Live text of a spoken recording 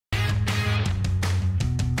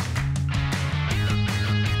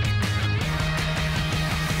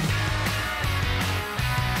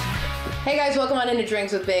Hey guys, welcome on into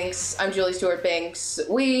Drinks with Binks. I'm Julie Stewart-Binks.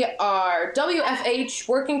 We are WFH,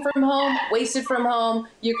 working from home, wasted from home.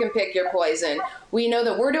 You can pick your poison. We know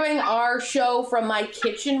that we're doing our show from my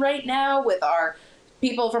kitchen right now with our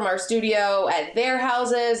people from our studio at their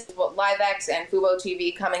houses, LiveX and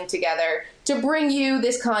fuboTV coming together to bring you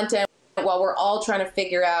this content while we're all trying to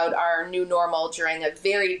figure out our new normal during a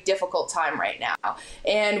very difficult time right now.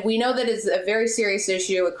 And we know that it's a very serious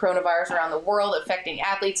issue with coronavirus around the world, affecting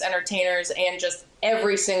athletes, entertainers, and just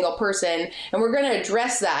every single person. And we're going to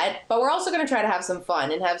address that, but we're also going to try to have some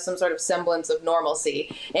fun and have some sort of semblance of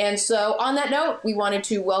normalcy. And so on that note, we wanted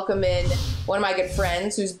to welcome in one of my good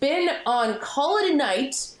friends who's been on Call It a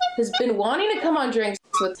Night, has been wanting to come on Drinks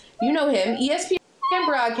with, you know him, ESPN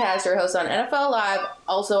broadcaster, host on NFL Live,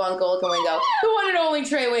 also on Julie Wingo, the one and only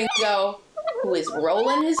Trey Wingo, who is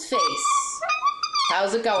rolling his face.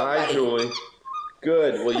 How's it going, Hi, buddy? Julie.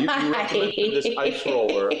 Good. Well, you recommended this ice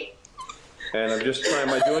roller, and I'm just trying.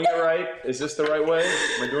 Am I doing it right? Is this the right way?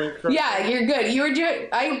 Am I doing it correctly? Yeah, you're good. You were doing.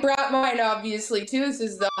 I brought mine, obviously, too. This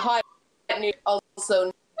is the hot news.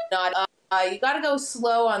 Also, not. You got to go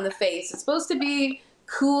slow on the face. It's supposed to be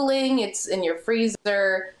cooling. It's in your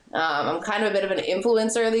freezer. I'm kind of a bit of an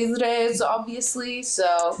influencer these days, obviously.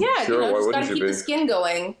 So yeah, sure, just gotta keep the skin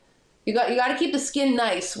going. You got to keep the skin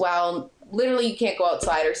nice while literally you can't go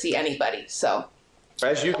outside or see anybody. So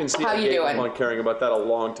as you can see, I gave up on caring about that a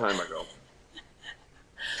long time ago.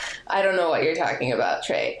 I don't know what you're talking about,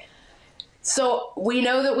 Trey. So we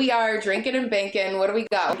know that we are drinking and banking. What do we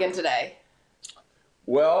got again today?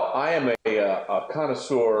 Well, I am a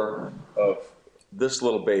connoisseur of this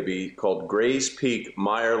little baby called Gray's Peak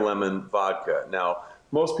Meyer Lemon Vodka. Now,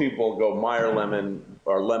 most people go Meyer Lemon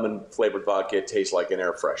or lemon flavored vodka. It tastes like an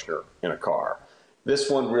air freshener in a car. This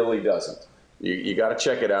one really doesn't. You got to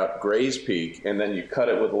check it out, Gray's Peak, and then you cut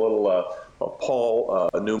it with a little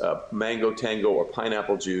mango tango or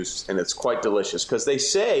pineapple juice, and it's quite delicious. Because they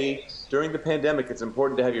say during the pandemic it's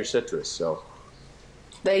important to have your citrus. So.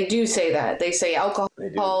 They do say that. They say alcohol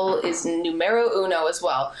is numero uno as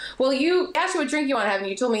well. Well, you asked me what drink you want to have, and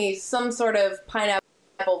you told me some sort of pineapple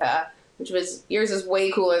vodka, which was, yours is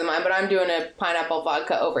way cooler than mine, but I'm doing a pineapple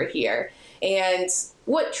vodka over here. And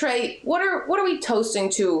Trey, what are we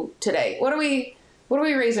toasting to today? What are we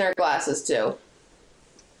raising our glasses to?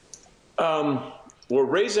 We're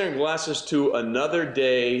raising our glasses to another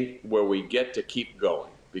day where we get to keep going.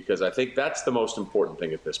 Because I think that's the most important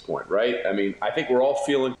thing at this point, right? I mean, I think we're all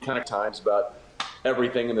feeling kind of times about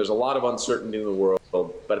everything, and there's a lot of uncertainty in the world.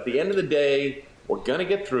 But at the end of the day, we're going to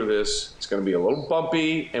get through this. It's going to be a little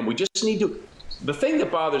bumpy, and we just need to. The thing that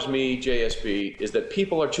bothers me, JSB, is that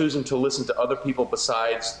people are choosing to listen to other people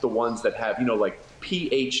besides the ones that have, like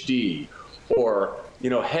PhD or,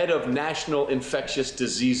 head of national infectious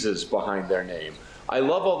diseases behind their name. I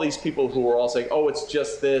love all these people who are all saying, oh, it's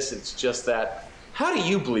just this, it's just that. How do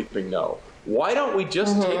you bleeping know? Why don't we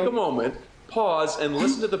just take a moment, pause, and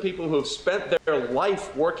listen to the people who have spent their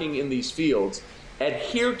life working in these fields,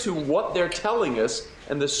 adhere to what they're telling us,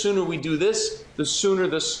 and the sooner we do this, the sooner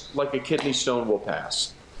this, like a kidney stone, will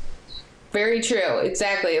pass. Very true.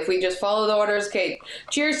 Exactly. If we just follow the orders. Okay.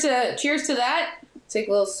 Cheers to that. Take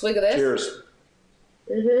a little swig of this. Cheers.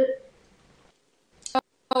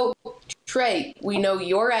 Oh, Trey, we know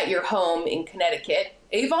you're at your home in Connecticut.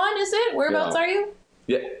 Avon, is it? Whereabouts are you?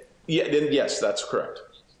 Yes, that's correct.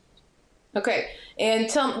 Okay, and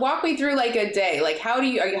walk me through like a day. Like, how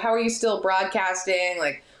are you still broadcasting?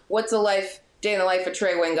 Like, what's a day in the life of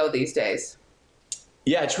Trey Wingo these days?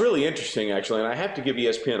 Yeah, it's really interesting, actually, and I have to give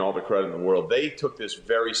ESPN all the credit in the world. They took this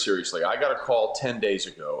very seriously. I got a call 10 days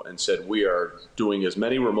ago and said, we are doing as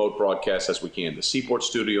many remote broadcasts as we can. The Seaport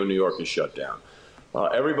Studio in New York is shut down.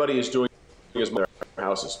 Everybody is doing as much.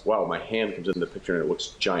 Houses. Wow, my hand comes in the picture and it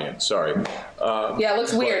looks giant. Sorry. Yeah, it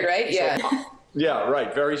looks weird, right? Yeah. Yeah,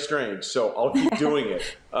 right. Very strange. So I'll keep doing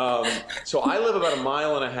it. So I live about 1.5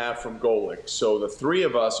 miles from Golick. So the three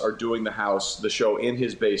of us are doing the show in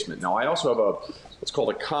his basement. Now I also have what's called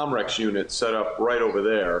a Comrex unit set up right over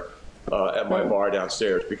there at my bar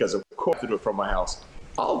downstairs because of course I do it from my house.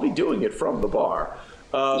 I'll be doing it from the bar.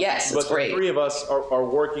 Yes, but great. The three of us are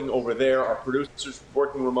working over there. Our producers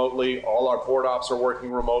working remotely. All our board ops are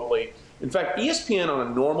working remotely. In fact, ESPN on a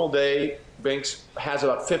normal day, Binks, has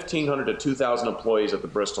about 1,500 to 2,000 employees at the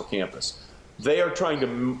Bristol campus. They are trying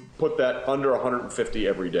to put that under 150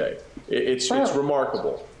 every day. It's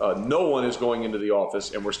remarkable. No one is going into the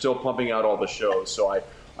office, and we're still pumping out all the shows. So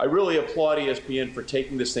I really applaud ESPN for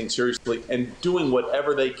taking this thing seriously and doing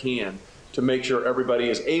whatever they can to make sure everybody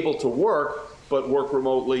is able to work, but work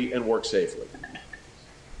remotely and work safely.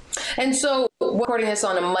 And so recording this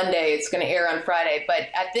on a Monday. It's going to air on Friday. But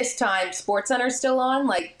at this time, SportsCenter's still on.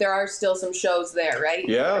 Like, there are still some shows there, right?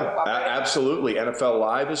 Yeah, absolutely. NFL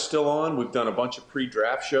Live is still on. We've done a bunch of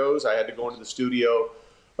pre-draft shows. I had to go into the studio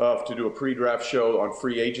to do a pre-draft show on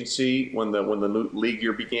free agency when the new league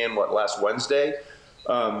year began, last Wednesday.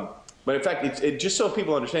 But in fact, it just so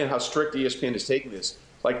people understand how strict ESPN is taking this.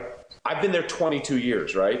 Like, I've been there 22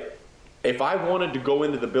 years, right? If I wanted to go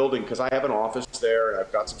into the building, because I have an office there and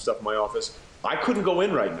I've got some stuff in my office, I couldn't go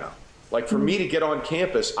in right now. Like, for me to get on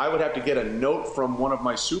campus, I would have to get a note from one of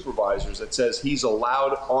my supervisors that says he's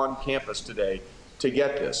allowed on campus today to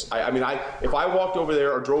get this. If I walked over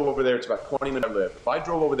there or drove over there, it's about 20 minutes I live. If I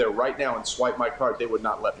drove over there right now and swiped my card, they would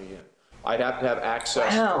not let me in. I'd have to have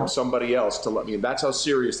access from somebody else to let me in. That's how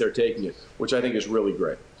serious they're taking it, which I think is really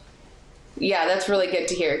great. Yeah, that's really good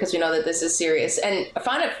to hear because we know that this is serious. And I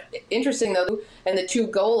find it interesting, though, and the two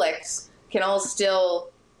Golics can all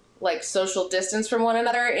still, like, social distance from one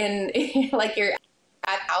another in like, you're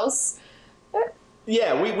at house.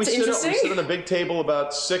 Yeah, we sit on a big table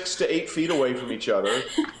about 6 to 8 feet away from each other.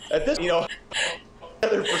 At this,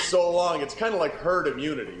 together for so long, it's kind of like herd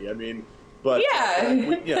immunity. I mean, but yeah,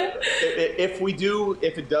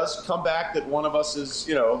 if it does come back that one of us is,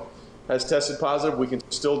 has tested positive, we can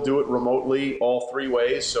still do it remotely all 3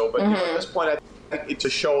 ways. So, but at this point, I think it's a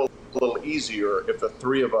show a little easier if the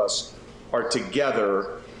 3 of us are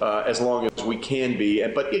together. As long as we can be.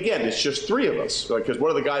 But again, it's just 3 of us. Because what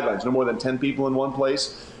are the guidelines? No more than 10 people in one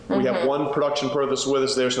place. We have one production person with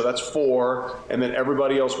us there, so that's 4. And then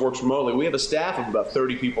everybody else works remotely. We have a staff of about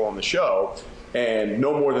 30 people on the show, and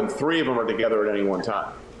no more than 3 of them are together at any one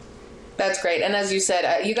time. That's great. And as you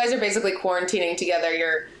said, you guys are basically quarantining together.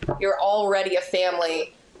 You're already a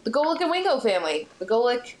family. The Golic and Wingo family. The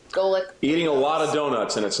Golic. Eating a lot of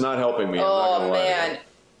donuts, and it's not helping me. Oh, man.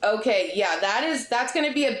 Okay, yeah, that's going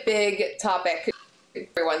to be a big topic for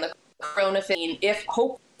everyone, the corona thing. If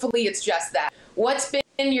hopefully it's just that. What's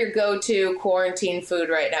been your go-to quarantine food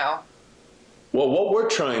right now? Well, what we're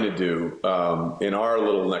trying to do in our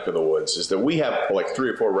little neck of the woods is that we have like 3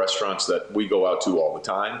 or 4 restaurants that we go out to all the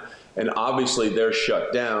time, and obviously they're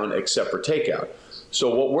shut down except for takeout.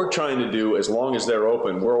 So what we're trying to do, as long as they're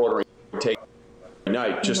open, we're ordering takeout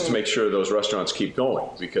night just to make sure those restaurants keep going,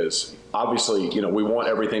 because obviously, we want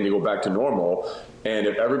everything to go back to normal. And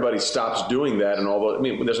if everybody stops doing that, and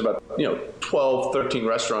there's about 12, 13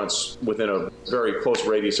 restaurants within a very close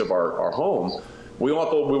radius of our home, we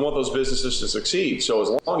want those businesses to succeed. So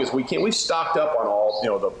as long as we can, we've stocked up on all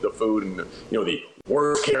the food and the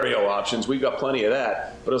worst carryout options. We've got plenty of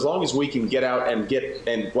that. But as long as we can get out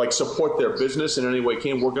and support their business in any way we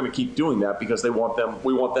can, we're going to keep doing that because we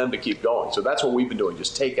want them to keep going. So that's what we've been doing,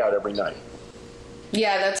 just take out every night.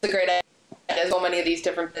 Yeah, that's a great idea. So many of these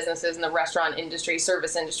different businesses in the restaurant industry,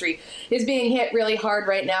 service industry is being hit really hard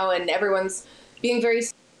right now, and everyone's being very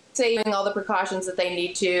safe, all the precautions that they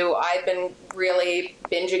need to. I've been really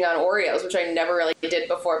binging on Oreos, which I never really did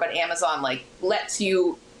before, but Amazon lets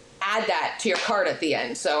you add that to your cart at the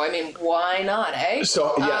end. So, why not, eh?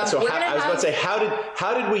 So, yeah. I was about to say,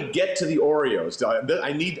 how did we get to the Oreos?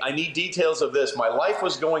 I need details of this. My life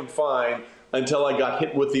was going fine until I got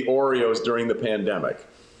hit with the Oreos during the pandemic.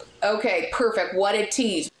 Okay, perfect. What a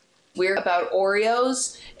tease. We're about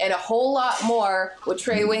Oreos and a whole lot more with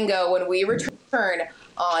Trey Wingo when we return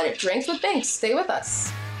on Drinks with Binks. Stay with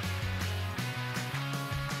us.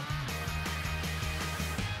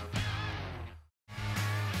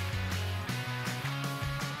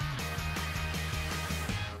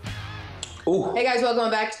 Ooh. Hey guys,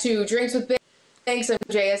 welcome back to Drinks with Binks. I'm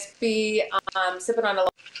JSB. I'm sipping on a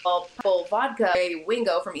little vodka. Trey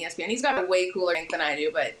Wingo from ESPN. He's got a way cooler drink than I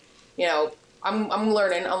do, but I'm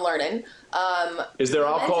learning. Is there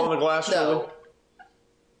alcohol in the glass? No.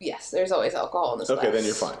 Yes, there's always alcohol in this glass. Okay, then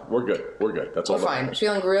you're fine. We're good. That's all. We're fine. I'm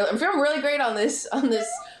feeling really great on this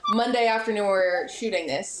Monday afternoon we're shooting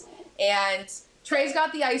this. And Trey's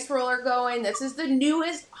got the ice roller going. This is the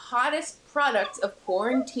newest, hottest product of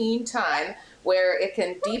quarantine time, where it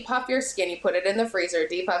can depuff your skin. You put it in the freezer.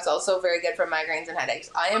 Depuff's also very good for migraines and headaches.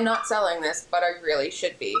 I am not selling this, but I really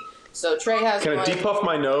should be. So Trey has. Can I depuff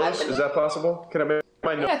my nose? Is that possible? Can I make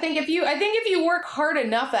my nose? Yeah, I think if you work hard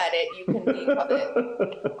enough at it, you can depuff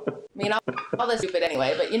it. All this stupid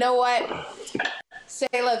anyway. But you know what? C'est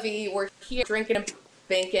la vie. We're here drinking and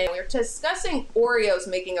thinking. We're discussing Oreos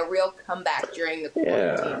making a real comeback during the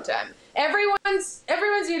quarantine time. Everyone's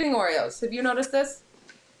eating Oreos. Have you noticed this?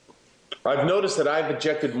 I've noticed that I've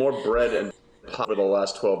ejected more bread and pop over the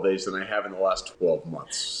last 12 days than I have in the last 12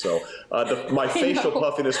 months. So my facial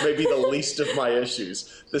puffiness may be the least of my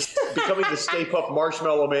issues. Becoming the Stay Puft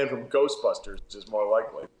Marshmallow Man from Ghostbusters is more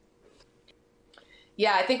likely.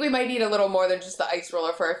 Yeah, I think we might need a little more than just the ice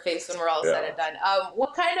roller for our face when we're all said and done.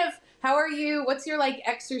 How are you, what's your like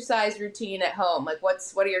exercise routine at home? Like what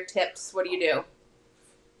are your tips? What do you do?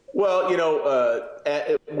 Well,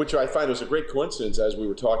 which I find was a great coincidence as we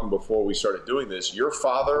were talking before we started doing this. Your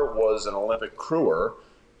father was an Olympic crewer,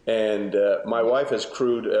 and my wife has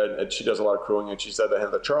crewed, and she does a lot of crewing, and she's at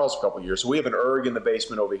the Charles a couple of years. So we have an erg in the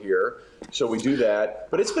basement over here, so we do that.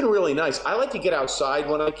 But it's been really nice. I like to get outside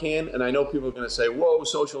when I can, and I know people are going to say, whoa,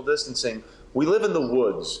 social distancing. We live in the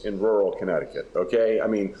woods in rural Connecticut, okay? I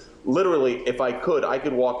mean, literally, if I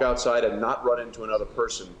could walk outside and not run into another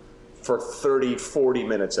person for 30, 40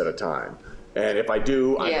 minutes at a time. And if I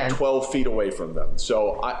do, I'm 12 feet away from them.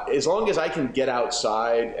 So as long as I can get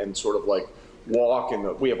outside and sort of like walk,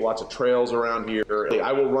 and we have lots of trails around here,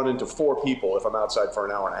 I will run into 4 people if I'm outside for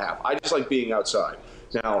an hour and a half. I just like being outside.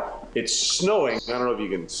 Now, it's snowing. I don't know if you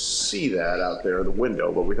can see that out there in the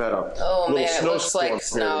window, but we've had a little snowstorm like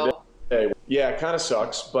snow. Today. Yeah, it kind of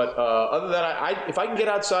sucks. But other than that, if I can get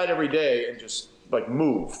outside every day and just like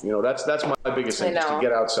move, that's my biggest thing, is to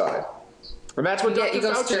get outside. And that's what Dr.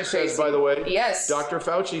 Fauci says, by the way. Yes. Dr.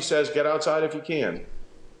 Fauci says get outside if you can.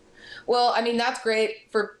 Well, I mean, that's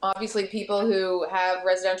great for obviously people who have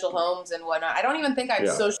residential homes and whatnot. I don't even think I'd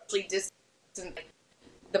socially distance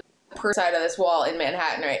the per side of this wall in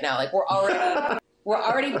Manhattan right now. Like we're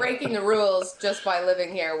already breaking the rules just by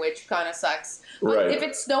living here, which kind of sucks. But if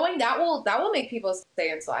it's snowing, that will make people stay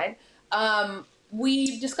inside.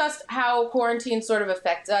 We discussed how quarantine sort of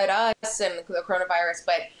affected us and the coronavirus,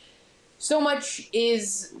 but so much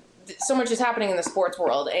is happening in the sports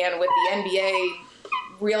world, and with the NBA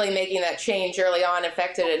really making that change early on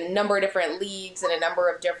affected a number of different leagues and a number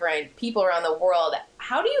of different people around the world.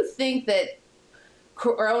 How do you think that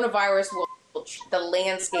coronavirus will change the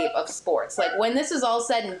landscape of sports? Like when this is all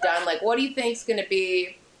said and done, like what do you think is going to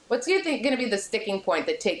be? What's going to be the sticking point,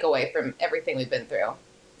 the takeaway from everything we've been through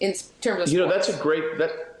in terms of sports?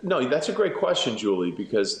 That's a great question, Julie,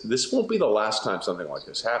 because this won't be the last time something like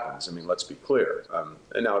this happens. I mean, let's be clear.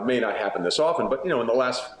 And now it may not happen this often, but in the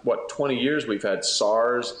last 20 years we've had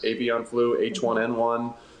SARS, avian flu,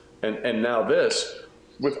 H1N1, and now this.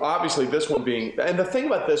 With obviously this one being, and the thing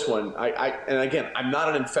about this one, and again, I'm not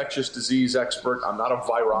an infectious disease expert, I'm not a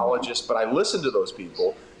virologist, but I listen to those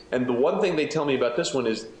people, and the one thing they tell me about this one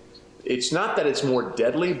is it's not that it's more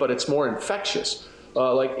deadly, but it's more infectious.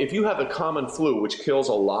 Like if you have the common flu, which kills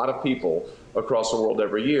a lot of people across the world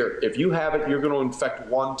every year, if you have it, you're going to infect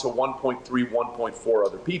 1 to 1.3, 1.4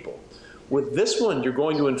 other people. With this one, you're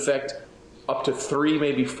going to infect up to 3,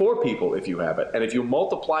 maybe 4 people if you have it. And if you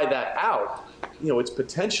multiply that out, it's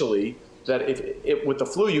potentially that if with the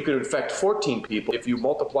flu, you could infect 14 people. If you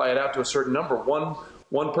multiply it out to a certain number,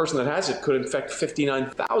 one person that has it could infect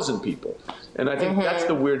 59,000 people. And I think that's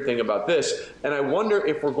the weird thing about this. And I wonder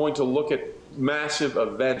if we're going to look at massive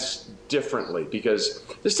events differently, because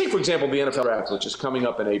let's take, for example, the NFL draft, which is coming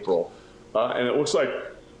up in April. And it looks like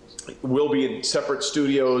we'll be in separate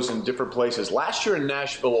studios in different places. Last year in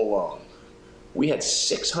Nashville alone, we had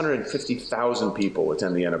 650,000 people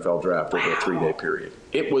attend the NFL draft over a 3-day period.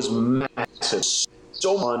 It was massive,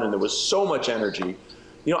 so fun, and there was so much energy.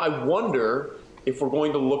 I wonder if we're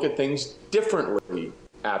going to look at things differently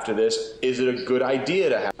after this. Is it a good idea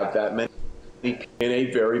to have that many in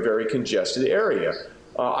a very, very congested area?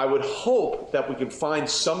 I would hope that we can find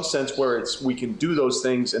some sense where we can do those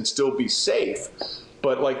things and still be safe.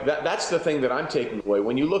 But like that's the thing that I'm taking away.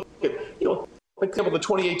 When you look at, for example, the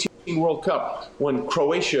 2018 World Cup, when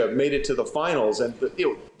Croatia made it to the finals, and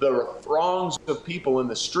there were throngs of people in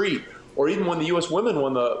the street, or even when the U.S. women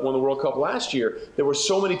won the World Cup last year, there were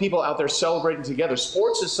so many people out there celebrating together.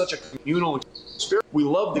 Sports is such a communal experience. We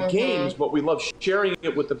love the games, but we love sharing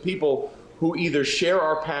it with the people who either share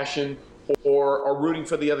our passion or are rooting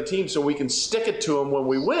for the other team, so we can stick it to them when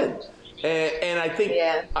we win. And I think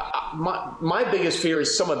my biggest fear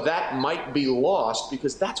is some of that might be lost,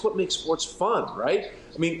 because that's what makes sports fun, right?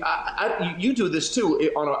 I mean, you do this too.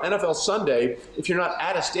 On an NFL Sunday, if you're not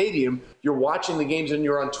at a stadium, you're watching the games and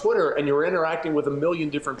you're on Twitter and you're interacting with a million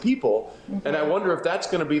different people. And I wonder if that's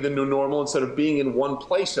going to be the new normal instead of being in one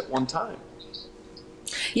place at one time.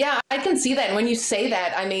 Yeah, I can see that. And when you say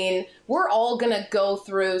that, I mean, we're all going to go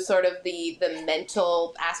through sort of the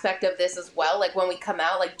mental aspect of this as well. Like when we come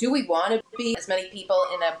out, like, do we want to be as many people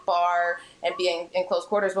in a bar and being in close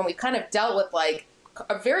quarters when we've kind of dealt with like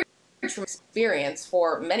a very experience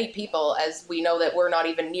for many people, as we know that we're not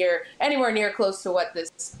even anywhere near close to what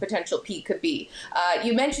this potential peak could be.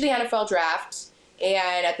 You mentioned the NFL draft.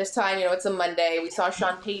 And at this time, it's a Monday. We saw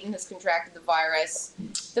Sean Payton has contracted the virus.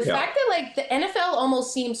 The fact that, like, the NFL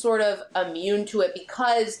almost seems sort of immune to it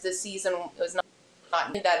because the season was not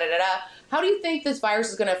How do you think this virus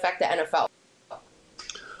is going to affect the NFL?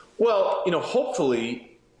 Well,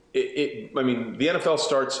 hopefully, the NFL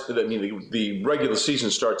starts, the regular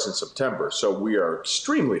season starts in September, so we are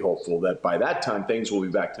extremely hopeful that by that time things will be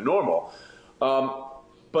back to normal.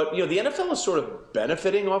 But, the NFL is sort of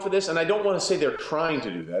benefiting off of this, and I don't want to say they're trying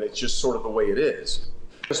to do that. It's just sort of the way it is.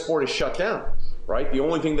 The sport is shut down, right? The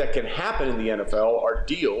only thing that can happen in the NFL are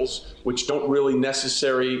deals, which don't really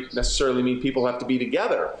necessarily mean people have to be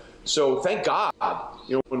together. So thank God,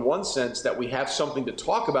 in one sense, that we have something to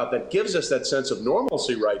talk about that gives us that sense of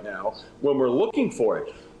normalcy right now when we're looking for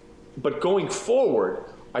it. But going forward,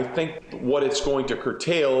 I think what it's going to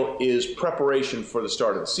curtail is preparation for the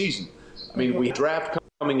start of the season. We draft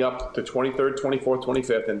coming up the 23rd, 24th,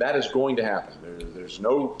 25th, and that is going to happen. There's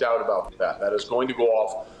no doubt about that. That is going to go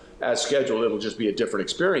off as scheduled. It'll just be a different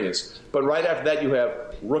experience. But right after that, you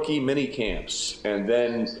have rookie mini camps and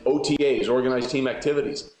then OTAs, organized team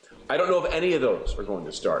activities. I don't know if any of those are going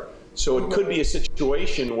to start. So it could be a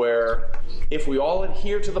situation where if we all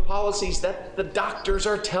adhere to the policies that the doctors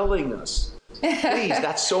are telling us, please,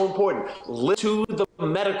 that's so important. Listen to the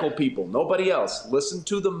medical people, nobody else. Listen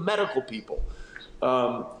to the medical people.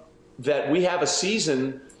 That we have a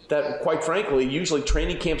season that, quite frankly, usually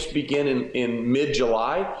training camps begin in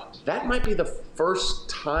mid-July. That might be the first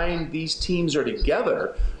time these teams are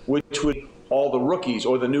together, which would all the rookies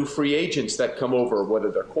or the new free agents that come over,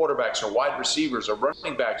 whether they're quarterbacks or wide receivers or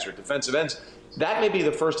running backs or defensive ends. That may be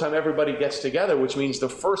the first time everybody gets together, which means the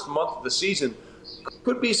first month of the season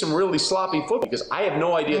could be some really sloppy football, because I have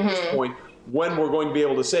no idea at this point when we're going to be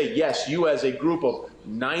able to say, yes, you as a group of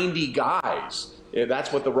 90 guys,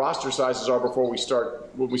 that's what the roster sizes are before we start,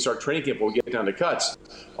 when we start training camp, when we get down to cuts,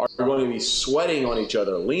 are going to be sweating on each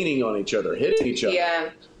other, leaning on each other, hitting each other. Yeah.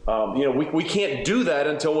 We can't do that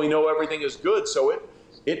until we know everything is good. So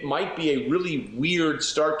it might be a really weird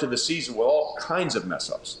start to the season with all kinds of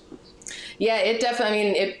mess ups. Yeah, it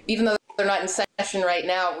definitely, even though they're not in session right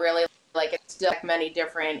now, really, it's still many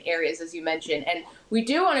different areas, as you mentioned. And we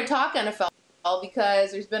do want to talk NFL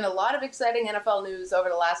because there's been a lot of exciting NFL news over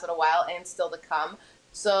the last little while and still to come.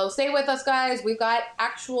 So stay with us, guys. We've got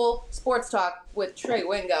actual sports talk with Trey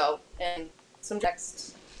Wingo and some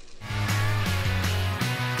texts.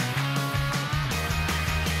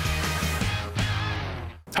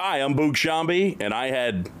 Hi, I'm Boog Shambi, and I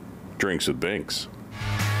had Drinks with Binks.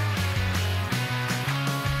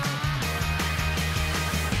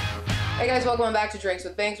 Hey guys, welcome back to Drinks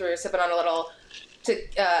with Binks. We're sipping on a little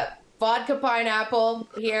vodka pineapple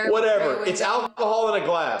here. Whatever. It's alcohol in a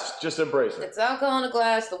glass. Just embrace it. It's alcohol in a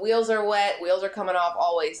glass. The wheels are wet. Wheels are coming off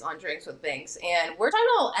always on Drinks with Binks. And we're talking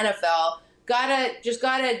about NFL.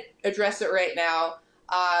 Gotta address it right now.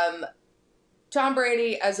 Tom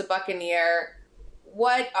Brady as a Buccaneer.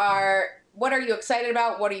 What are you excited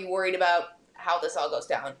about? What are you worried about? How this all goes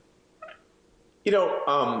down?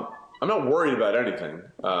 I'm not worried about anything,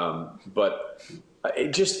 but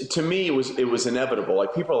it just, to me, it was inevitable.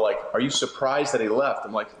 Like, people are like, "Are you surprised that he left?"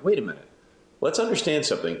 I'm like, wait a minute, let's understand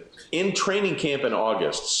something. In training camp in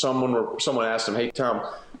August, someone asked him, "Hey Tom,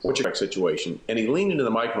 what's your situation?" And he leaned into the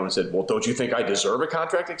microphone and said, "Well, don't you think I deserve a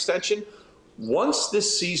contract extension?" Once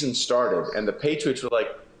this season started, and the Patriots were like,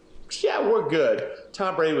 "Yeah, we're good,"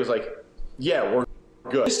 Tom Brady was like, "Yeah, we're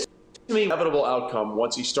good." This, to me, inevitable outcome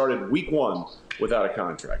once he started week one without a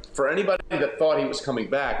contract. For anybody that thought he was coming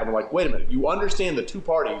back, I'm like, wait a minute, you understand the two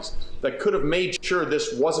parties that could have made sure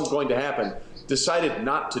this wasn't going to happen decided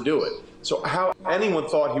not to do it. So how anyone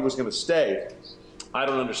thought he was going to stay, I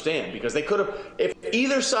don't understand, because they could have, if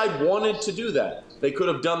either side wanted to do that, they could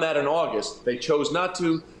have done that in August. They chose not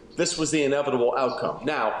to. This was the inevitable outcome.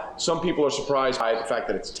 Now, some people are surprised by the fact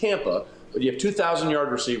that it's Tampa, but you have 2,000-yard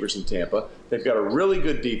receivers in Tampa. They've got a really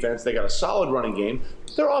good defense. They got a solid running game.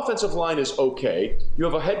 Their offensive line is okay. You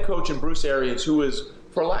have a head coach in Bruce Arians who is,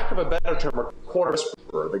 for lack of a better term, a quarter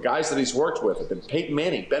whisperer. The guys that he's worked with have been Peyton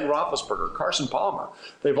Manning, Ben Roethlisberger, Carson Palmer.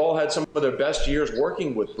 They've all had some of their best years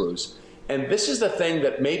working with Bruce. And this is the thing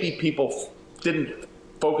that maybe people didn't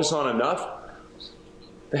focus on enough.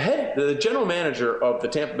 The general manager of the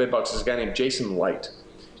Tampa Bay Bucs is a guy named Jason Light.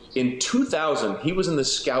 In 2000, he was in the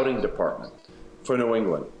scouting department for New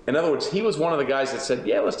England. In other words, he was one of the guys that said,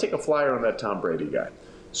 yeah, let's take a flyer on that Tom Brady guy.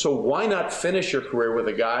 So why not finish your career with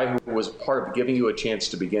a guy who was part of giving you a chance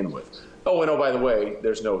to begin with? Oh, and by the way,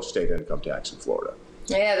 there's no state income tax in Florida.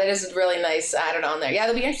 Yeah, that is really nice added on there. Yeah,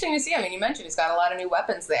 it'll be interesting to see. I mean, you mentioned he's got a lot of new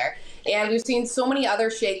weapons there. And we've seen so many other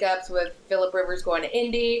shakeups with Phillip Rivers going to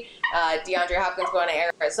Indy, DeAndre Hopkins going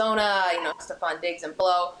to Arizona, Stephon Diggs and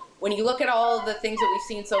Blow. When you look at all of the things that we've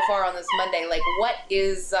seen so far on this Monday, like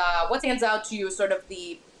what stands out to you, sort of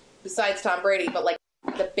besides Tom Brady, but like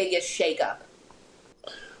the biggest shakeup?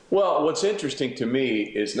 Well, what's interesting to me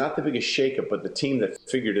is not the biggest shakeup, but the team that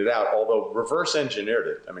figured it out, although reverse engineered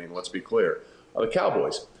it. I mean, let's be clear. The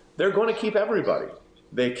Cowboys, they're going to keep everybody.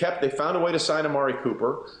 They found a way to sign Amari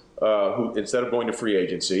Cooper, who instead of going to free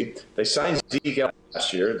agency. They signed Zeke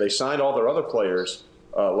last year. They signed all their other players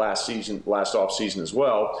last off season as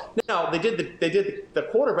well. Now they did the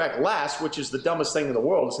quarterback last, which is the dumbest thing in the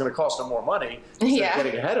world. It's going to cost them more money instead of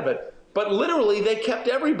getting ahead of it. But literally, they kept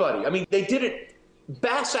everybody. I mean, they did it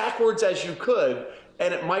backwards as you could,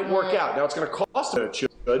 and it might work out. Now it's going to cost them, it should,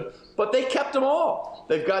 but they kept them all.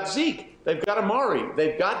 They've got Zeke, they've got Amari,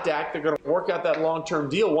 they've got Dak. They're going to work out that long-term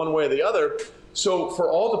deal one way or the other. So for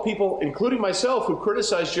all the people, including myself, who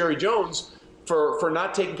criticized Jerry Jones for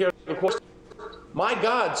not taking care of the quarterback, my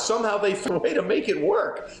God, somehow they found a way to make it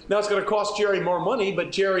work. Now it's going to cost Jerry more money,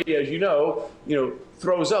 but Jerry, as you know,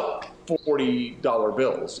 throws up $40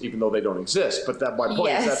 bills, even though they don't exist. But my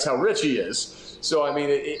point is that's how rich he is. So, I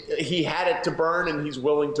mean, he had it to burn, and he's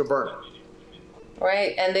willing to burn it.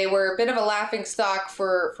 Right, and they were a bit of a laughing stock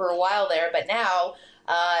for a while there, but now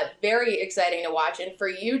very exciting to watch. And for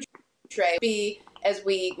you, Trey, as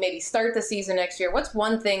we maybe start the season next year, what's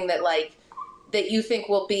one thing that you think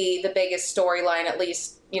will be the biggest storyline, at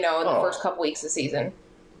least, in the first couple weeks of the season?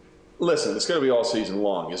 Listen, it's going to be all season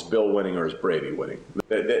long. Is Bill winning or is Brady winning?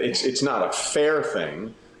 It's not a fair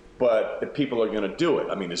thing, but people are going to do it.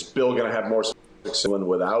 I mean, is Bill going to have more success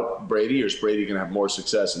without Brady, or is Brady going to have more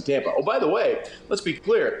success in Tampa? Oh, by the way, let's be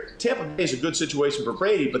clear. Tampa Bay is a good situation for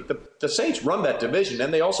Brady, but the Saints run that division,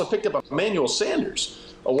 and they also picked up Emmanuel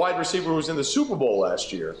Sanders, a wide receiver who was in the Super Bowl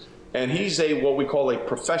last year. And he's what we call a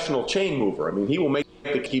professional chain mover. I mean, he will make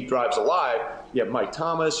the keep drives alive. You have Mike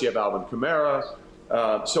Thomas, you have Alvin Kamara.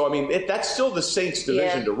 So, I mean, that's still the Saints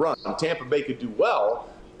division to run. Tampa Bay could do well,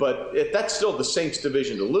 but that's still the Saints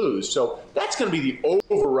division to lose. So that's going to be the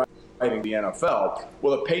overriding the NFL.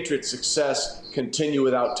 Will the Patriots' success continue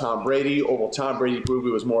without Tom Brady, or will Tom Brady prove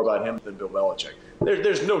it was more about him than Bill Belichick?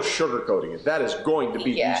 There's no sugarcoating it. That is going to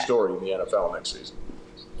be the story in the NFL next season.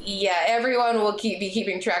 Yeah, everyone will be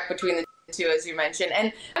keeping track between the two, as you mentioned.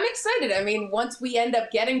 And I'm excited. I mean, once we end up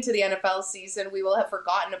getting to the NFL season, we will have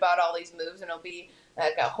forgotten about all these moves, and it'll be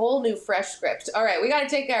like a whole new fresh script. All right, we got to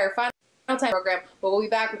take our final time program, but we'll be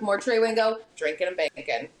back with more Trey Wingo, Drinking and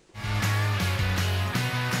Banking.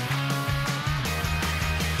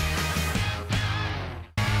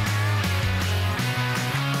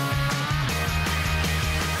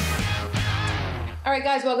 All right,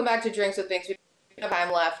 guys, welcome back to Drinks with Binks. We don't have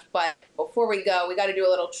time left, but before we go, we got to do a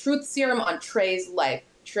little truth serum on Trey's life.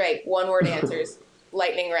 Trey, one-word answers,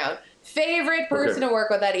 lightning round. Favorite person to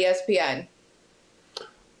work with at ESPN?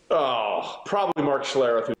 Oh, probably Mark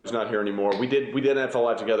Schlereth, who's not here anymore. We did NFL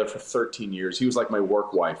Live together for 13 years. He was like my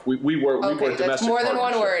work wife. We were domestic that's more than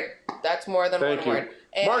one word. That's more than Thank one you. word.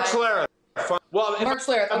 And Mark Schlereth. Well, Mark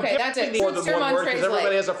Schlereth. Okay, that's it. More Truth than serum one on word, Trey's because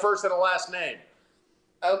everybody life. has a first and a last name.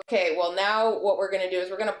 Okay, well, now what we're going to do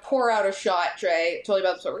is we're going to pour out a shot, Trey. I told you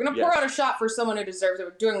about this. We're going to pour out a shot for someone who deserves it.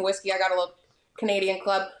 We're doing whiskey. I got a little Canadian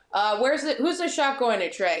club. Who's the shot going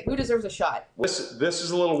to, Trey? Who deserves a shot? This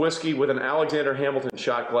is a little whiskey with an Alexander Hamilton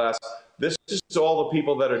shot glass. This is to all the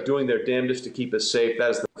people that are doing their damnedest to keep us safe.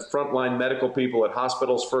 That is the frontline medical people at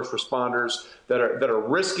hospitals, first responders that are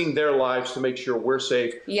risking their lives to make sure we're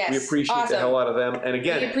safe. Yes, we appreciate the hell out of them. And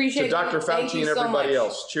again, to Dr. Fauci and everybody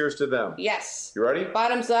else, cheers to them. Yes. You ready?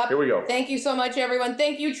 Bottoms up. Here we go. Thank you so much, everyone.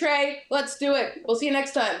 Thank you, Trey. Let's do it. We'll see you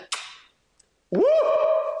next time. Woo!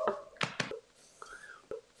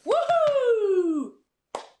 Woohoo!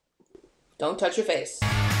 Don't touch your face.